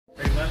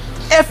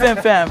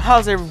FM fam,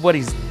 how's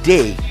everybody's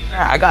day?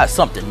 I got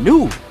something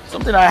new,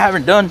 something I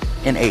haven't done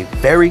in a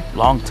very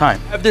long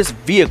time. I have this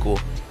vehicle,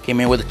 came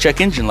in with a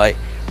check engine light,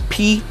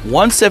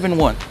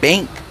 P171,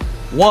 bank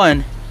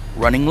 1,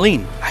 running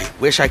lean. I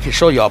wish I could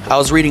show y'all, but I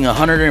was reading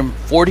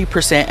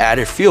 140%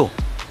 added fuel.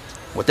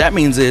 What that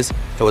means is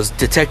it was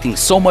detecting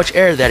so much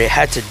air that it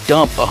had to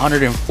dump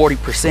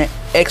 140%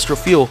 extra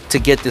fuel to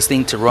get this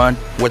thing to run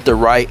with the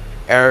right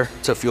air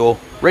to fuel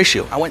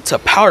ratio. I went to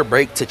power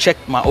brake to check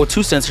my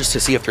O2 sensors to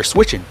see if they're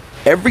switching.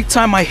 Every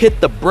time I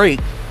hit the brake,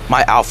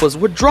 my alphas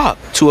would drop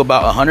to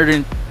about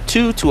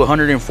 102 to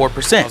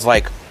 104%. I was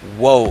like,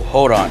 whoa,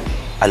 hold on.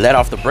 I let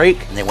off the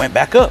brake and they went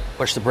back up.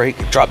 Push the brake,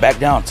 it dropped back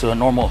down to a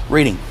normal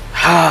reading.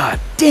 Ah,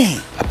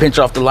 dang. I pinch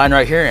off the line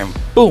right here and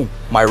boom,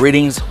 my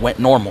readings went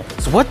normal.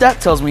 So what that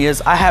tells me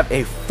is I have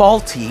a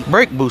faulty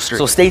brake booster.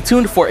 So stay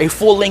tuned for a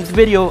full-length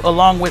video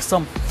along with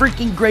some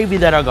freaking gravy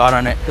that I got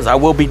on it, because I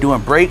will be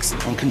doing brakes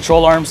and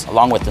control arms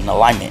along with an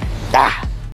alignment. Ah.